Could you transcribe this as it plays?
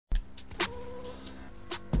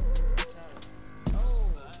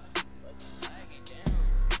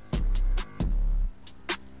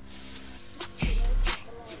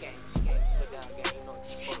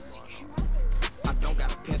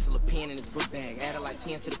bag. Added like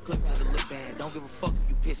 10 to the clip cause it look bad. Don't give a fuck if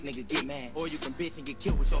you piss, nigga, get mad. Or you can bitch and get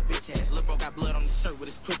killed with your bitch ass. Lil' bro got blood on his shirt with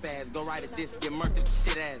his crip ass. Go right at this, get murked at the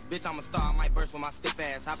shit ass. Bitch, I'm a star, I might burst with my stiff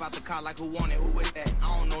ass. Hop out the car like who want it, who with that? I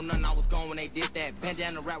don't know nothing, I was gone when they did that.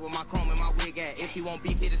 Bandana rap with my chrome and my wig at. If he won't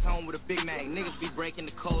beef, hit his home with a Big Mac. Niggas be breaking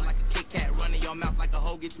the code like a Kit Kat. Running your mouth like a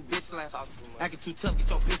hoe, get you bitch slapped. Acting too tough, get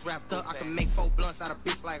your bitch wrapped up. I can make 4 blunts out of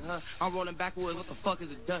bitch like her. I'm rolling backwards, what the fuck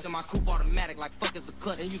is a dust? In my coupe automatic like fuck is a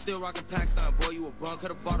cut. And you still rockin' pack, son, boy, you a bum.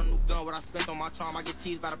 Could've bought a new gun, what I spent on my charm. I get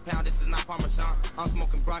cheese by the pound, this is not Parmesan. I'm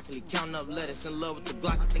smoking broccoli, counting up lettuce. In love with the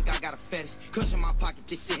Glock, I think I got a fetish. Cushion my pocket,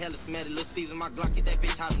 this shit hella smelly. Lil' Caesar, my Glock, get that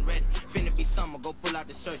bitch hot and ready. Finna be summer, go pull out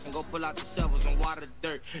the shirts and go pull out the shovels and water the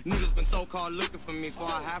dirt. Niggas been so-called looking for me. For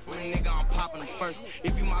a half of a nigga, I'm popping them first.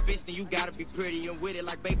 If you my bitch, then you gotta be pretty and with it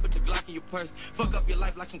like babe, put the Glock in your purse. Fuck up your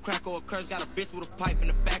life like some crack or a curse. Got a bitch with a pipe in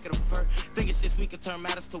the back of the fur. Thinking shit sweet can turn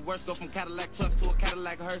matters to worse. Go from Cadillac trucks to a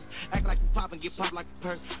Cadillac hearse. Act like you pop and get popped like a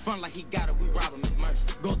purse. Front like he got it, we rob him, his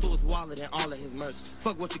merch. Go through his wallet and all of his merch.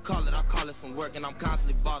 Fuck what you call it, I call it some work. And I'm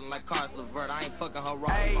constantly balling like Cars Levert. I ain't fucking her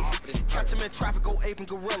raw, I'm off of this perk. Catch him in traffic, go ape and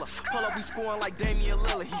gorilla. Pull up, we scoring like Damian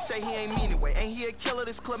Lillard. He say he ain't mean it way. Ain't he a killer?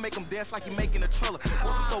 This clip make him dance like he making a triller.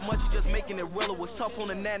 Working so much, he just making it realer. Was tough on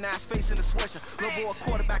the nana-ass face in the sweatshirt. Lil' boy a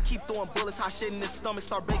quarterback, keep throwing bullets. Hot shit in his stomach,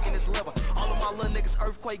 start baking his liver. All of my little niggas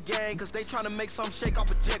earthquake gang, cause they tryna make something shake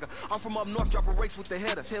off a jigger. I'm from up north, drop a race with the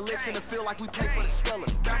hitters. Hit licks in the field like we play for the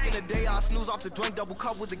Steelers. Back in the day, I snooze off the drink, double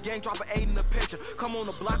cup with the gang, drop an 8 in the picture. Come on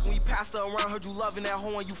the block when we passed her around, heard you loving that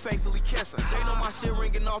hoe and you faithfully kiss her. They know my shit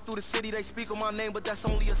ringing all through the city, they speak on my name, but that's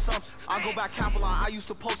only assumptions. I go back capital, I used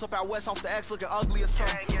to post up out west off the X looking ugly or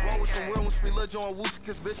something. Roll with some real ones, free Lil Joe and Woosie,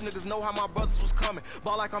 cause bitch niggas know how my brothers was coming.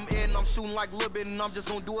 Ball like I'm Ed and I'm shooting like Lil Bit, and I'm just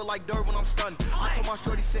gonna do it like dirt when I'm stunning. I told my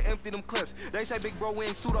shorty sit empty them clips. They say big bro we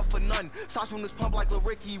ain't suit up for nothing. Sauce from this pump like Lil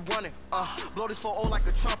Ricky, he running. Blow this 4-0 like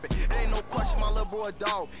a trumpet. It ain't no question, my little bro a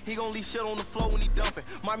dog. He gon' leave shit on the floor when he dumping.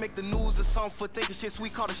 Might make the news or something for thinking shit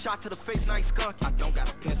sweet. Caught a shot to the face, nice skunk. I don't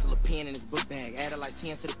got a pencil or pen in this book bag. Added like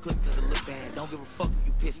 10 to the clip cause it look bad. Don't give a fuck if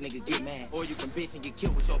you piss, nigga, get mad. Or you can bitch and get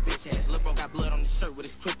killed with your bitch ass. Lil' bro got blood on his shirt with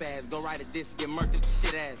his crip ass. Go right at this, get murked at the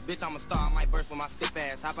shit ass. Bitch, I'm a star, I might burst with my stiff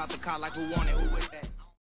ass. Hop out the car like who want it, who with that?